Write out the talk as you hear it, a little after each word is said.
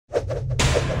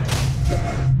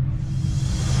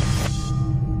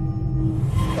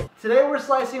Today we're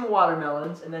slicing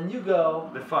watermelons, and then you go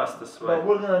the fastest way. But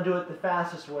we're gonna do it the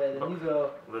fastest way. Then you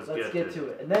go. Let's get to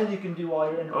it, and then you can do all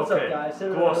your. What's okay. up, guys?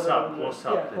 Close up.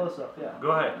 Yeah, close up. Yeah. Go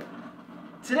ahead.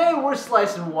 Today we're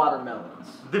slicing watermelons.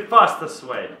 The fastest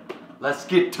way. Let's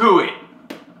get to it.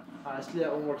 Alright, let's do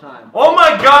that one more time. Oh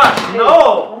my gosh, Hey,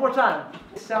 no! One more time.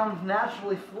 It sounds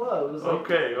naturally flows. Like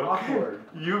Okay. Awkward.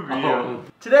 You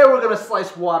Today we're gonna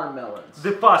slice watermelons.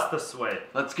 The fastest way.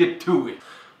 Let's get to it.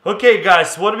 Okay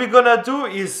guys, what we're gonna do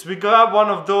is we grab one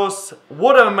of those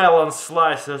watermelon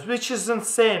slicers, which is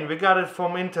insane. We got it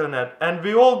from internet, and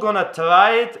we all gonna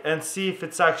try it and see if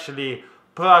it's actually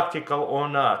practical or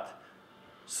not.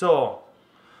 So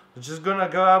we're just gonna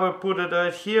grab it, put it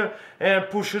right here, and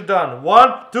push it down.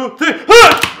 1, 2, 3.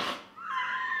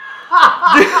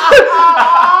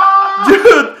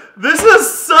 Dude, this is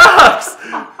sucks.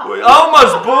 We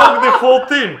almost broke the whole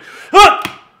thing.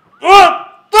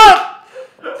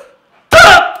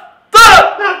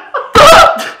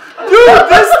 Dude,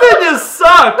 this thing is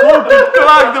suck. Look, it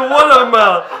cracked the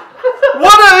watermelon.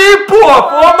 What a rip-off!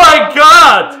 Oh my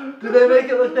god! Did they make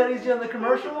it look that easy on the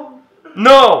commercial?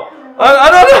 No, I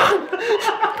don't know.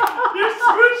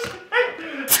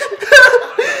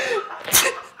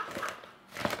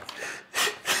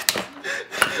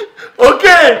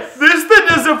 Okay, this thing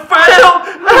is a fail,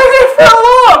 and it fell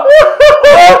off.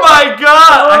 Oh my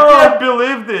god! I can't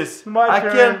believe this. I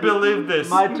can't believe this.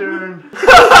 My turn.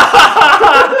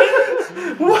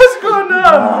 What's going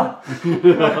on?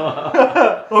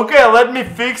 Okay, let me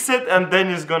fix it, and then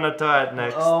he's gonna try it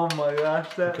next. Oh my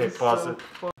gosh, that Okay, is pause so it.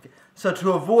 fun. So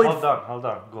to avoid Hold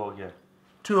on, go again.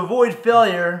 To avoid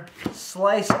failure,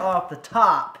 slice off the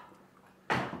top,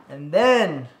 and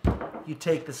then you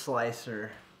take the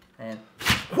slicer and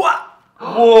what?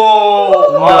 Whoa!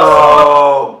 No.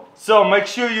 Awesome. So make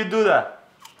sure you do that.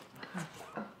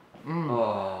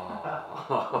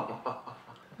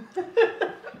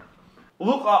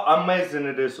 Look how amazing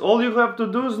it is. All you have to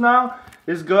do is now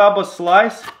is grab a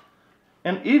slice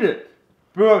and eat it.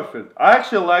 Perfect. I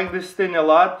actually like this thing a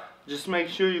lot. Just make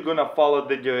sure you're gonna follow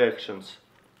the directions.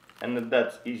 And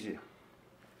that's easy.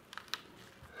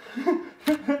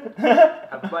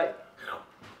 Have a bite.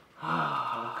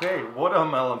 Okay,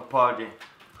 watermelon party.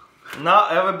 Now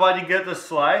everybody get a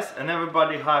slice and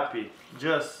everybody happy.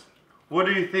 Just, what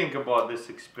do you think about this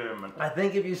experiment? I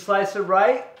think if you slice it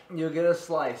right, you'll get a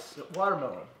slice.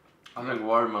 Watermelon. I think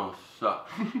watermelons suck.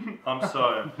 I'm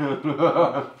sorry.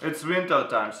 It's winter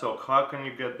time, so how can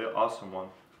you get the awesome one?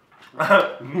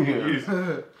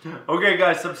 Okay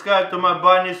guys, subscribe to my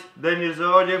bunnies, Dennis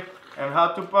Zodi, and How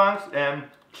to Punks, and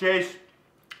Chase.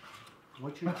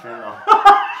 What's your channel?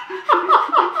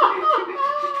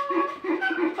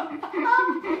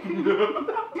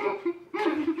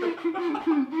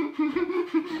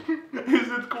 Is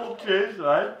it called Chase,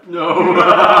 right? No.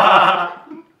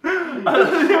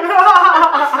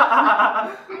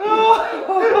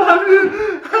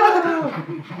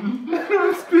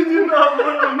 I'm speeding up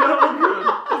when I'm good.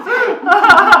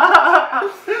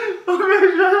 Okay,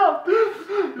 shut up.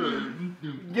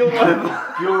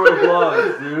 Gilroy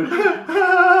Vlogs, dude.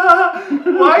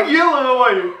 Why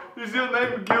Gilroy? Is your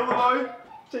name Gilroy?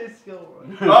 Chase Gilroy.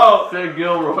 Oh. Say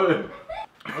Gilroy.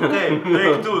 Okay,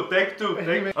 take two.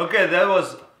 Okay, that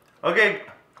was... Okay,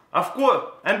 of course.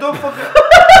 And don't forget...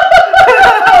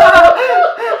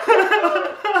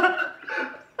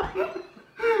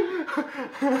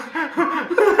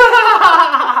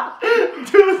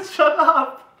 Dude, shut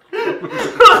up.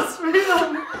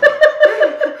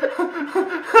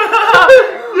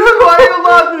 Why are you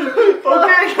laughing?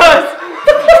 Okay, guys.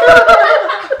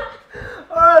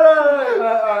 Alright.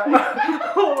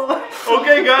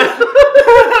 Okay, guys.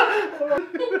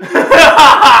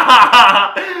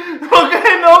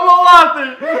 Okay, no more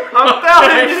laughing. I'm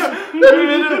telling you.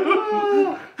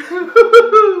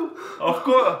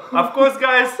 Of course,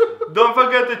 guys. Don't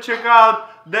forget to check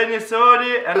out Dennis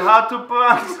Zodi and How to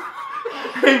Punks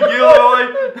and Gilroy.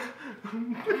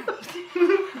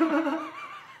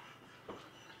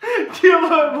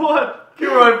 Gilroy what?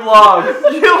 Gilroy Vlogs.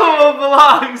 Gilroy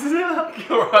Vlogs.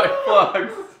 Gilroy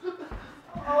Vlogs.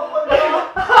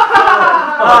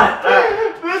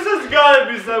 This has gotta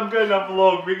be some kind of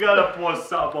vlog. We gotta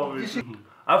post up of it.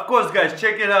 Of course, guys,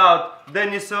 check it out.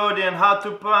 Dennis Zodi and How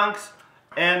to Punks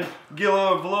and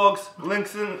Gilroy Vlogs.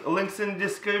 Links in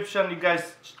description. You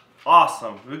guys,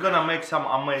 awesome. We're gonna make some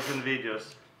amazing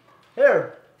videos.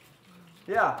 Here.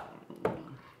 Yeah.